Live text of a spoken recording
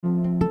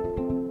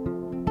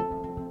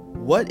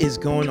What is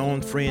going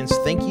on, friends?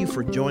 Thank you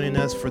for joining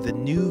us for the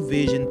New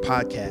Vision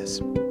podcast.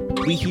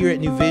 We here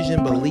at New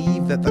Vision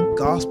believe that the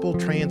gospel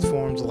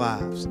transforms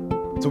lives.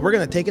 So we're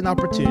going to take an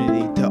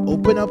opportunity to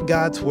open up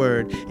God's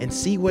word and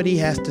see what he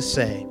has to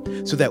say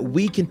so that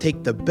we can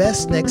take the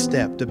best next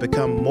step to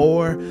become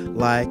more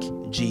like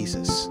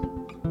Jesus.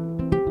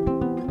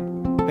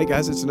 Hey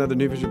guys, it's another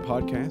New Vision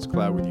podcast.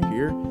 Glad with you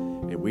here.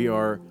 And we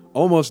are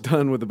almost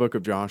done with the book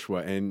of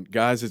Joshua. And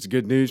guys, it's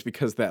good news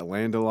because that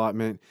land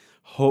allotment,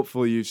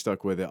 hopefully you've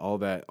stuck with it. All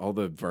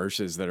the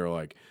verses that are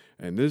like,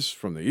 and this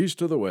from the east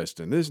to the west,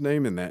 and this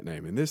name and that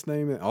name, and this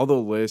name, all the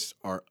lists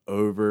are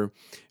over,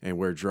 and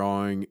we're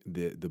drawing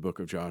the book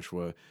of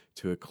Joshua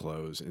to a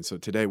close. And so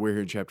today we're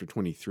here in chapter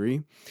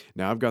 23.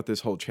 Now I've got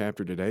this whole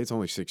chapter today. It's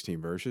only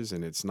 16 verses,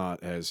 and it's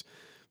not as,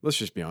 let's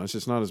just be honest,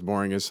 it's not as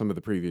boring as some of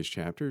the previous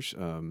chapters.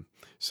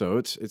 So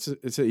it's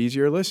an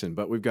easier listen,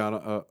 but we've got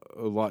a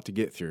lot to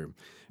get through.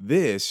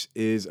 This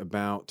is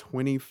about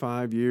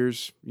 25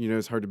 years,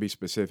 it's hard to be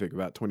specific,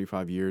 about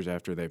 25 years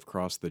after they've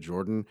crossed the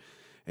Jordan,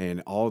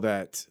 and all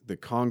that, the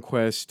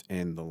conquest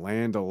and the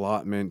land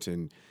allotment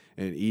and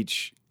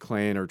each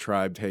clan or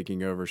tribe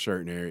taking over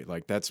certain area,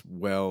 like that's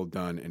well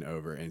done and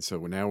over. And so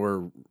now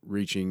we're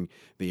reaching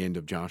the end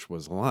of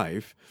Joshua's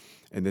life.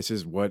 And this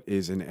is what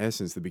is, in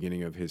essence, the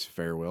beginning of his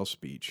farewell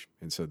speech.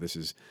 And so this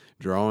is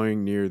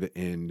drawing near the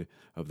end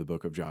of the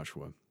book of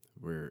Joshua.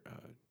 We're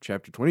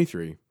chapter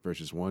 23,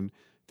 verses 1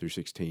 through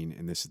 16,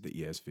 and this is the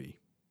ESV.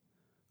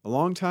 A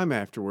long time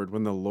afterward,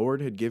 when the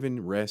Lord had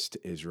given rest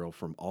to Israel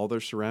from all their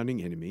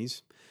surrounding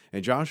enemies,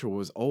 and Joshua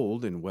was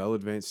old and well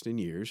advanced in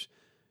years,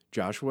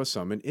 Joshua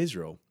summoned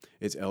Israel,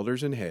 its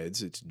elders and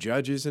heads, its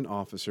judges and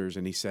officers,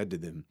 and he said to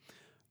them,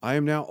 I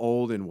am now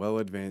old and well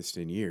advanced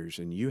in years,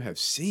 and you have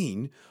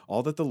seen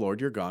all that the Lord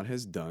your God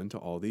has done to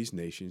all these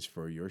nations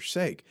for your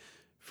sake.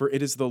 For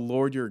it is the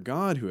Lord your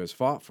God who has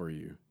fought for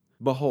you.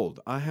 Behold,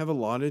 I have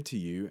allotted to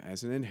you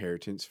as an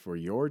inheritance for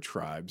your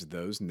tribes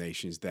those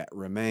nations that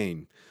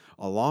remain,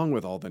 along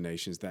with all the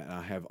nations that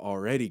I have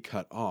already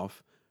cut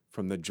off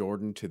from the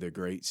Jordan to the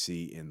great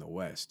sea in the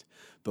west.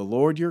 The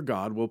Lord your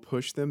God will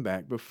push them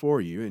back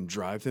before you and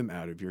drive them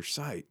out of your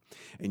sight,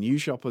 and you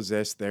shall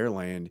possess their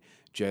land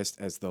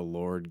just as the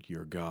Lord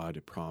your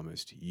God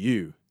promised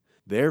you.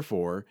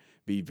 Therefore,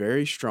 be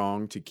very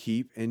strong to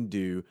keep and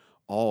do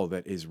all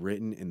that is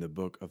written in the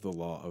book of the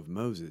law of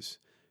Moses,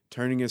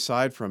 turning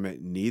aside from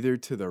it neither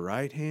to the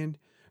right hand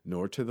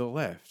nor to the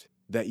left,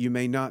 that you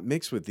may not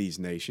mix with these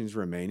nations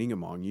remaining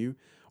among you,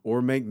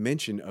 or make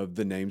mention of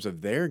the names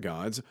of their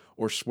gods,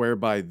 or swear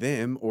by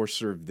them, or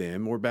serve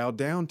them, or bow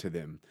down to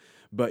them.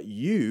 But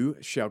you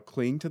shall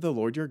cling to the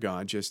Lord your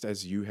God, just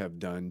as you have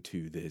done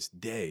to this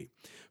day.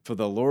 For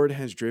the Lord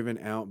has driven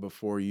out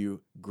before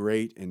you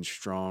great and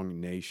strong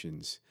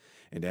nations.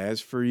 And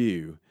as for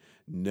you,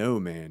 no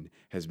man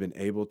has been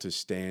able to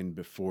stand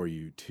before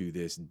you to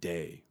this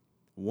day.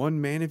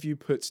 One man of you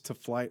puts to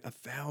flight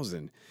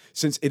 1,000,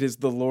 since it is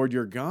the Lord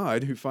your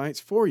God who fights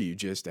for you,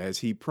 just as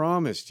he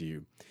promised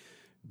you.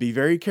 Be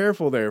very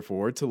careful,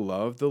 therefore, to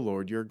love the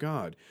Lord your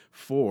God.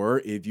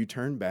 For if you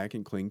turn back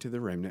and cling to the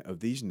remnant of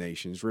these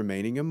nations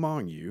remaining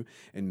among you,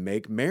 and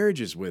make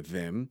marriages with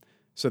them,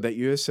 so that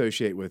you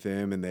associate with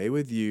them and they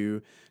with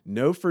you,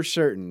 know for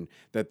certain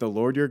that the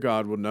Lord your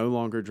God will no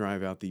longer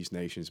drive out these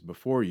nations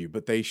before you,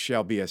 but they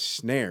shall be a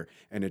snare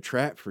and a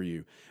trap for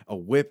you, a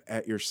whip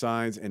at your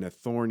sides and a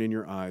thorn in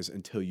your eyes,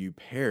 until you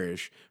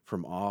perish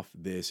from off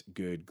this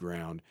good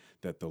ground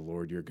that the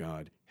Lord your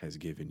God has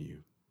given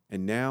you.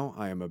 And now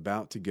I am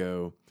about to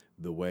go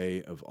the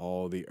way of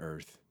all the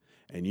earth,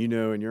 and you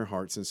know in your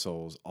hearts and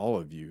souls, all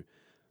of you,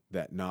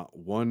 that not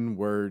one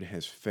word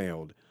has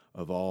failed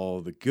of all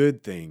the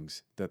good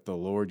things that the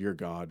Lord your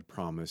God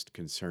promised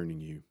concerning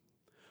you.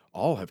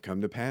 All have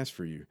come to pass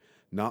for you,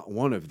 not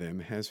one of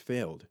them has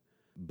failed.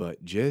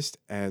 But just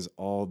as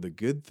all the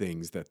good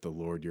things that the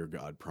Lord your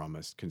God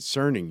promised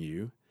concerning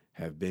you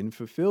have been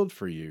fulfilled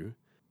for you,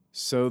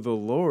 so the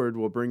Lord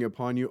will bring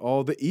upon you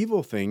all the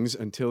evil things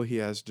until he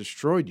has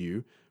destroyed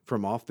you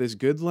from off this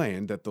good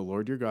land that the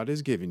Lord your God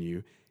has given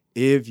you,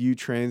 if you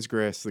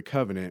transgress the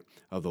covenant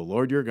of the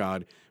Lord your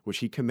God, which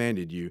he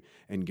commanded you,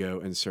 and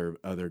go and serve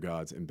other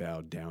gods and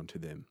bow down to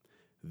them.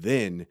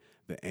 Then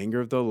the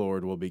anger of the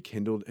Lord will be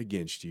kindled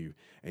against you,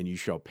 and you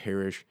shall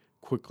perish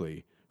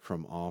quickly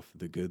from off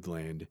the good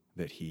land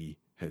that he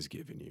has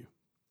given you.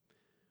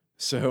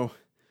 So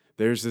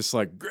there's this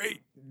like,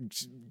 great,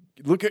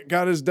 look at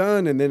God has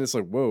done. And then it's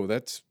like, whoa,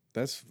 that's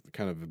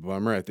kind of a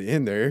bummer at the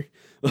end there.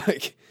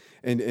 Like,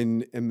 and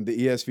the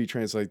ESV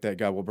translate that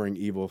God will bring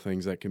evil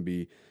things that can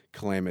be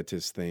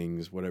calamitous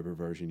things, whatever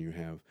version you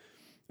have.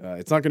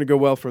 It's not going to go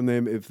well for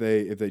them if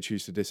they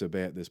choose to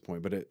disobey at this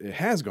point, but it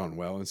has gone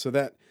well. And so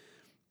that,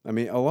 I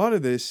mean, a lot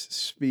of this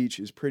speech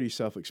is pretty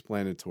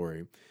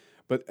self-explanatory,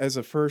 but as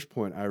a first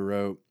point, I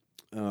wrote,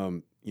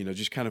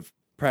 just kind of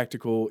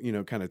practical,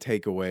 kind of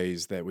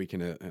takeaways that we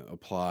can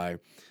apply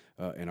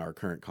in our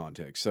current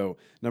context. So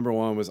number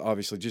one was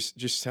obviously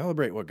just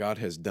celebrate what God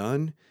has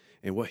done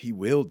and what he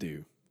will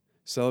do.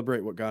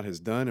 Celebrate what God has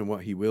done and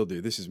what he will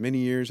do. This is many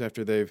years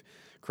after they've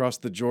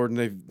crossed the Jordan.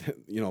 They've,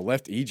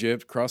 left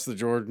Egypt, crossed the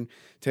Jordan,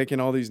 taken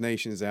all these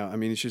nations out. I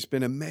mean, it's just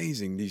been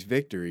amazing, these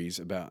victories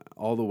about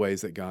all the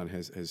ways that God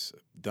has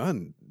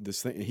done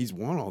this thing. He's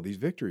won all these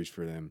victories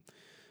for them.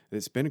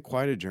 It's been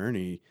quite a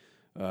journey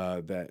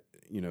that,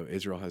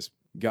 Israel has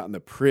gotten the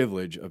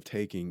privilege of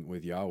taking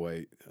with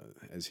Yahweh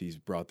as he's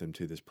brought them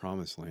to this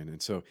promised land.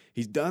 And so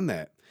he's done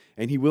that,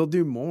 and he will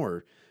do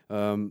more.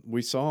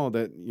 We saw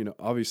that,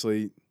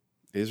 obviously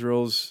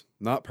Israel's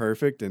not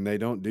perfect and they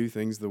don't do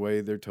things the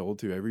way they're told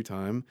to every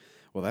time.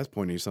 Well, that's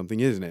pointing to something,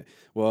 isn't it?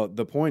 Well,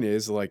 the point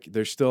is,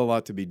 there's still a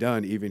lot to be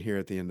done even here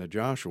at the end of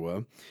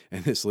Joshua.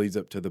 And this leads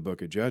up to the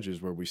book of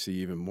Judges, where we see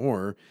even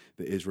more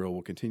that Israel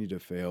will continue to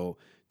fail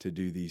to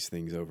do these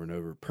things over and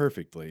over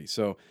perfectly.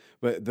 So,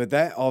 but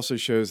that also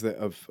shows that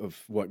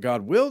of what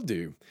God will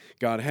do.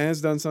 God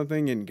has done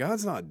something and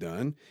God's not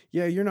done.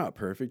 Yeah, you're not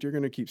perfect. You're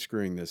going to keep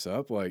screwing this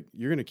up.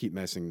 You're going to keep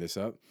messing this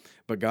up,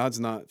 but God's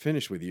not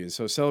finished with you. And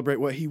so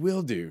celebrate what he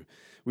will do.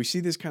 We see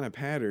this kind of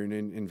pattern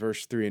in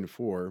verse 3 and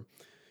 4.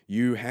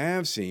 You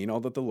have seen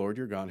all that the Lord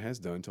your God has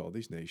done to all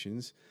these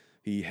nations.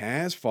 He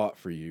has fought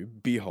for you.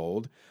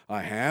 Behold,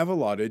 I have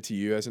allotted to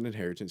you as an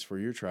inheritance for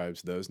your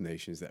tribes those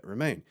nations that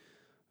remain.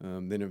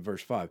 Then in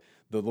verse 5,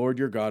 the Lord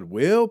your God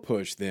will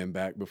push them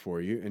back before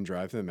you and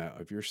drive them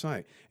out of your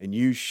sight. And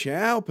you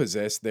shall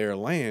possess their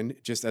land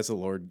just as the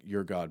Lord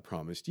your God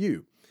promised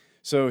you.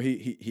 So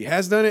he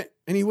has done it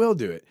and he will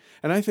do it.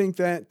 And I think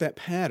that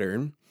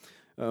pattern,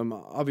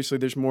 obviously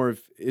there's more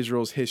of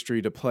Israel's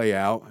history to play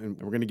out, and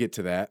we're going to get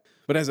to that.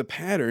 But as a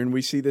pattern,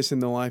 we see this in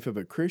the life of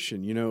a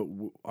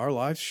Christian. Our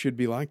lives should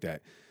be like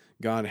that.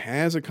 God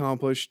has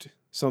accomplished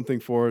something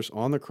for us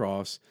on the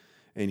cross,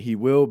 and he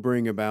will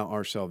bring about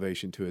our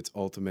salvation to its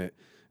ultimate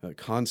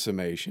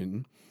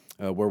consummation,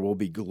 where we'll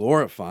be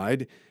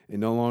glorified and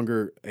no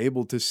longer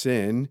able to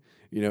sin,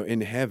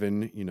 in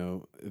heaven.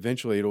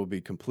 Eventually it will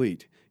be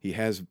complete. He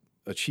has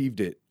achieved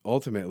it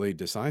ultimately,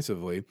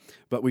 decisively,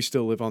 but we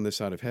still live on this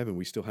side of heaven.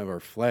 We still have our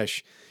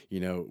flesh.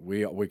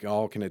 We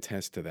all can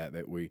attest to that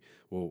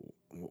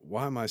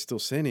why am I still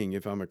sinning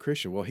if I'm a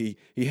Christian? Well, he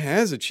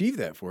has achieved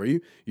that for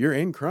you. You're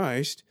in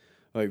Christ.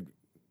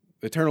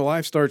 Eternal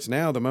life starts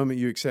now the moment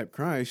you accept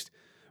Christ,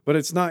 but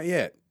it's not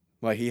yet.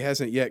 He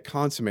hasn't yet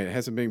consummated. It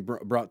hasn't been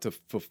brought to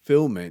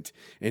fulfillment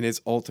in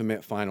its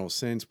ultimate final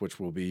sense, which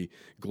will be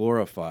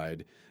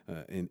glorified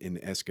in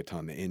the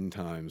eschaton, the end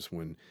times,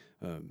 when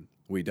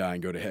we die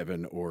and go to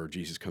heaven, or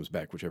Jesus comes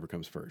back, whichever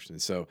comes first.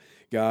 And so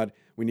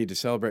we need to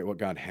celebrate what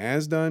God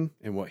has done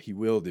and what he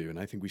will do. And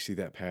I think we see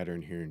that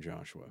pattern here in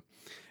Joshua.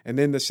 And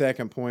then the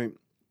second point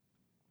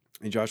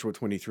in Joshua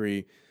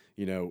 23,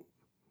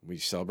 we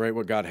celebrate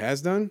what God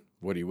has done,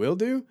 what he will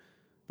do,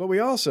 but we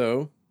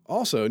also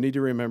need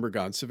to remember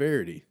God's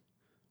severity.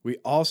 We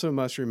also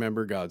must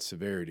remember God's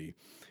severity.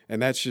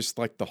 And that's just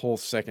like the whole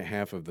second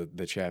half of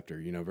the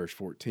chapter, verse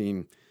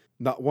 14.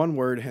 Not one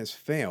word has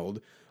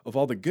failed of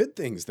all the good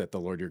things that the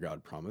Lord your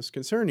God promised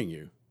concerning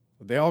you.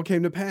 They all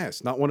came to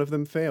pass. Not one of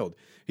them failed.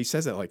 He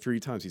says that 3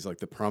 times. He's like,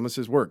 the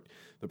promises worked.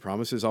 The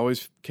promises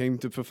always came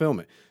to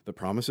fulfillment. The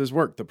promises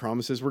worked. The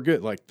promises were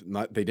good.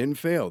 They didn't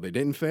fail. They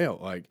didn't fail.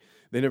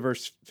 Then in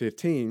verse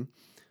 15,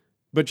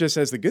 but just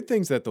as the good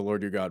things that the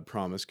Lord your God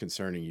promised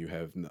concerning you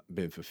have not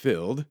been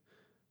fulfilled,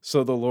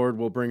 so the Lord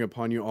will bring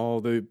upon you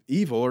all the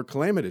evil or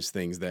calamitous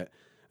things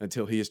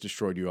until he has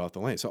destroyed you off the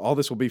land. So all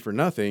this will be for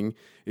nothing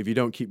if you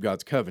don't keep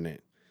God's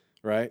covenant,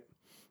 right?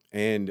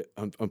 And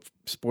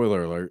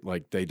spoiler alert,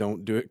 they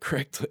don't do it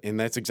correctly. And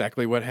that's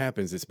exactly what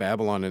happens. It's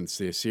Babylon and it's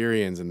the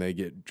Assyrians, and they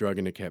get dragged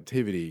into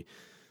captivity.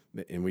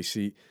 And we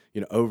see,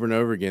 over and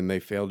over again, they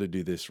fail to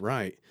do this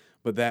right.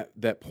 But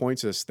that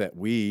points us that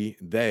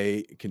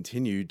they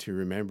continue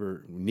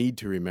to need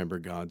to remember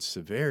God's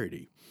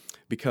severity,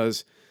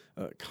 because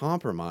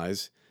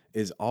compromise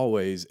is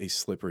always a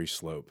slippery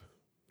slope.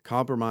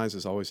 Compromise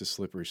is always a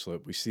slippery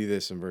slope. We see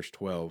this in verse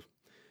 12.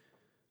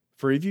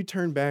 For if you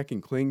turn back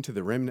and cling to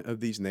the remnant of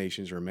these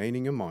nations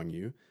remaining among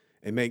you,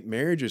 and make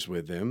marriages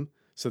with them,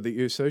 so that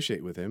you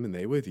associate with them and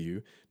they with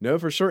you, know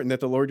for certain that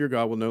the Lord your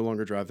God will no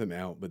longer drive them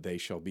out, but they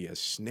shall be a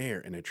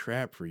snare and a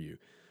trap for you,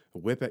 a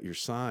whip at your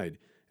side,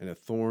 and a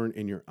thorn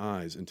in your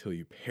eyes, until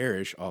you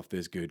perish off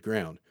this good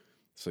ground.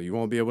 So you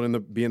won't be able to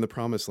be in the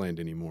promised land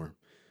anymore.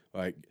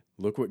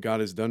 Look what God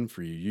has done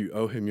for you. You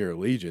owe him your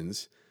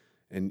allegiance,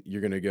 and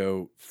you're going to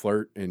go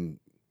flirt and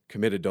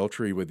commit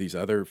adultery with these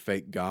other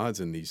fake gods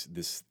and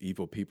this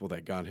evil people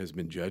that God has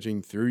been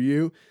judging through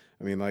you.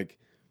 I mean,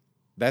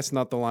 that's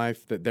not the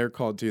life that they're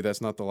called to.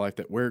 That's not the life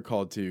that we're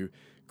called to.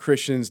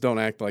 Christians don't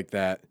act like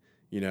that.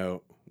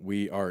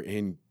 We are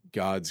in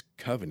God's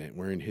covenant.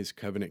 We're in his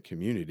covenant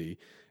community,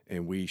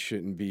 and we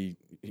shouldn't be,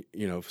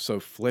 so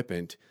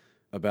flippant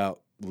about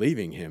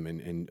leaving him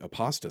and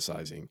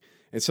apostatizing.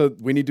 And so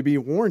we need to be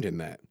warned in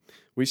that.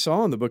 We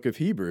saw in the book of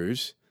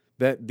Hebrews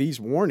that these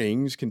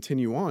warnings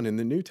continue on in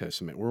the New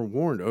Testament. We're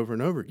warned over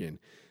and over again.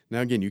 Now,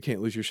 again, you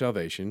can't lose your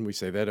salvation. We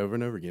say that over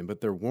and over again, but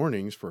they're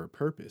warnings for a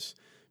purpose,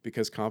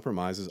 because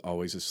compromise is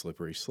always a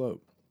slippery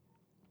slope.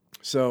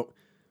 So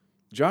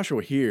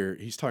Joshua here,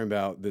 he's talking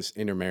about this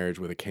intermarriage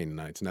with the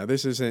Canaanites. Now,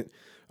 this isn't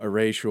a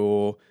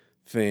racial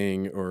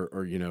thing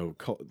or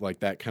like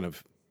that kind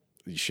of,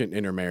 you shouldn't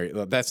intermarry.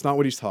 That's not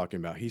what he's talking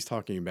about. He's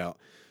talking about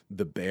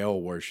the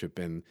Baal worship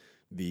and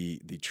the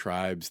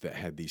tribes that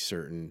had these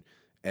certain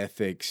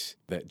ethics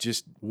that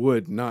just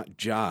would not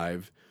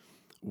jive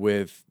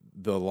with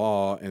the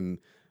law and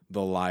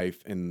the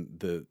life and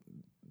the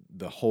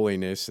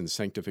holiness and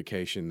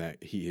sanctification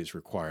that he has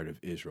required of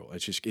Israel.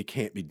 It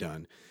can't be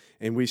done.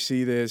 And we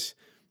see this,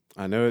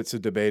 I know it's a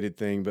debated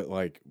thing, but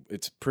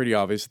it's pretty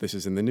obvious this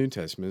is in the New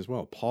Testament as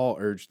well. Paul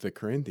urged the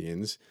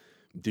Corinthians,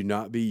 do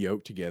not be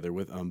yoked together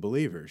with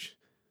unbelievers.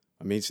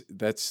 I mean,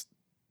 that's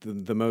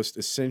the most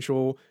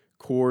essential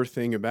core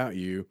thing about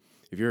you.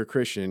 If you're a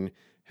Christian,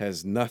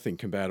 has nothing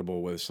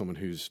compatible with someone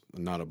who's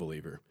not a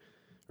believer.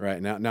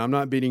 Right? Now I'm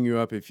not beating you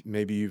up if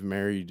maybe you've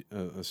married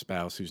a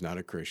spouse who's not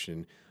a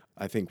Christian.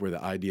 I think where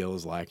the ideal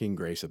is lacking,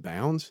 grace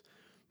abounds.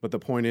 But the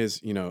point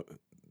is,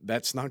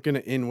 that's not going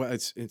to end well.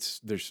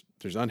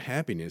 There's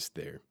unhappiness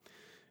there.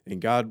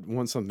 And God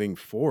wants something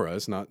for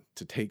us, not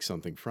to take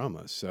something from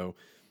us. So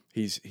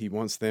he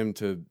wants them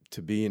to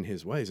be in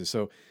his ways. And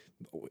so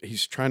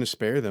he's trying to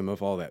spare them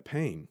of all that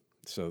pain.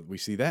 So we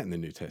see that in the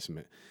New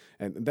Testament.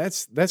 And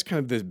that's kind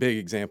of this big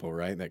example,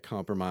 right? That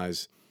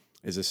compromise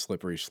is a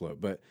slippery slope.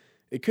 But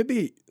it could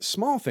be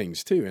small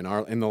things too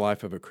in the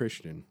life of a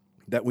Christian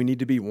that we need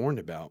to be warned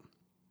about.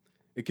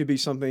 It could be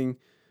something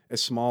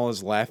as small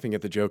as laughing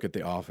at the joke at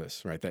the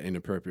office, right? That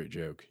inappropriate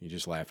joke. You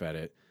just laugh at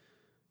it,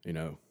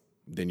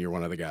 then you're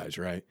one of the guys,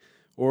 right?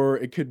 Or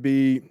it could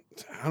be,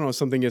 I don't know,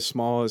 something as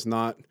small as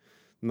not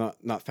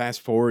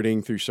fast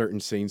forwarding through certain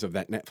scenes of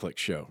that Netflix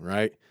show,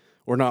 right?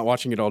 Or not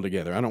watching it all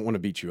together. I don't want to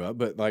beat you up,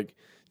 but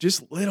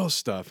just little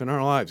stuff in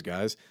our lives,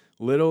 guys,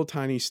 little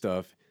tiny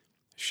stuff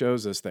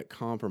shows us that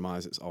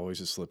compromise is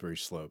always a slippery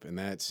slope. And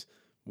that's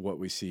what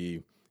we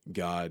see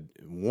God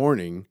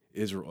warning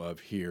Israel of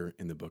here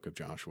in the book of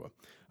Joshua.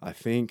 I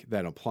think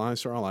that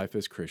applies to our life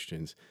as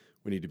Christians.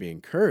 We need to be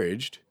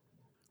encouraged,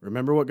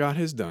 remember what God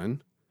has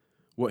done,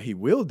 what he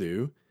will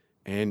do,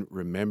 and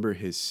remember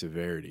his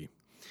severity.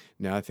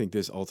 Now, I think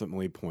this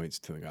ultimately points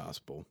to the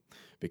gospel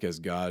because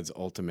God's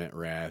ultimate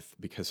wrath,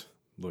 because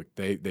look,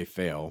 they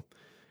fail.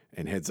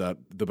 And heads up,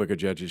 the book of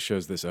Judges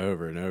shows this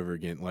over and over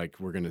again.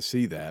 We're going to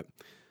see that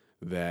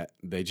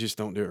they just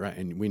don't do it right.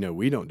 And we know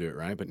we don't do it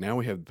right, but now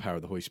we have the power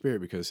of the Holy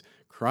Spirit because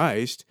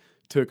Christ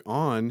took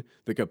on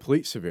the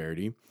complete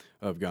severity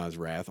of God's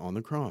wrath on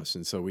the cross.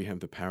 And so we have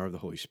the power of the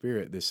Holy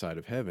Spirit this side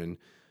of heaven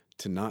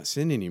to not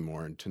sin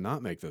anymore and to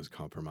not make those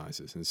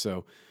compromises. And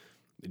so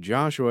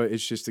Joshua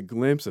is just a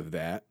glimpse of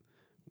that.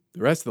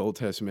 The rest of the Old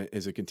Testament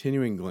is a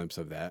continuing glimpse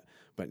of that.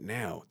 But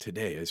now,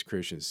 today, as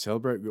Christians,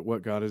 celebrate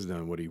what God has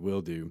done, what he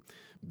will do.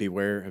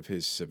 Beware of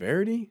his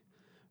severity,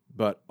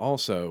 but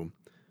also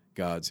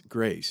God's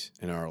grace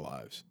in our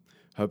lives.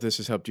 Hope this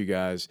has helped you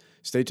guys.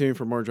 Stay tuned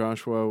for more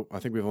Joshua. I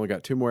think we've only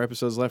got 2 more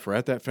episodes left. We're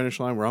at that finish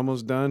line. We're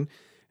almost done.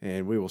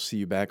 And we will see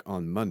you back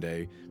on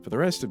Monday for the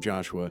rest of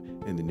Joshua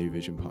in the New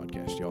Vision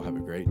podcast. Y'all have a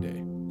great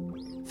day.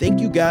 Thank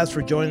you guys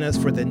for joining us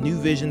for the New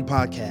Vision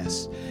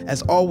podcast.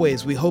 As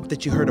always, we hope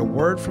that you heard a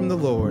word from the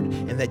Lord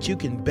and that you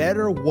can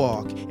better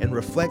walk and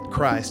reflect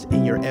Christ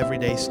in your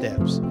everyday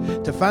steps.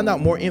 To find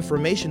out more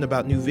information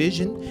about New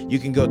Vision, you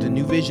can go to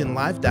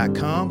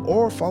newvisionlife.com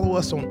or follow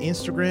us on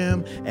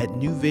Instagram at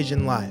New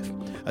Vision Life.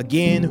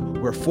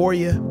 Again, we're for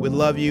you, we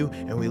love you,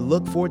 and we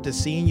look forward to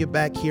seeing you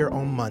back here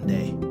on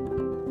Monday.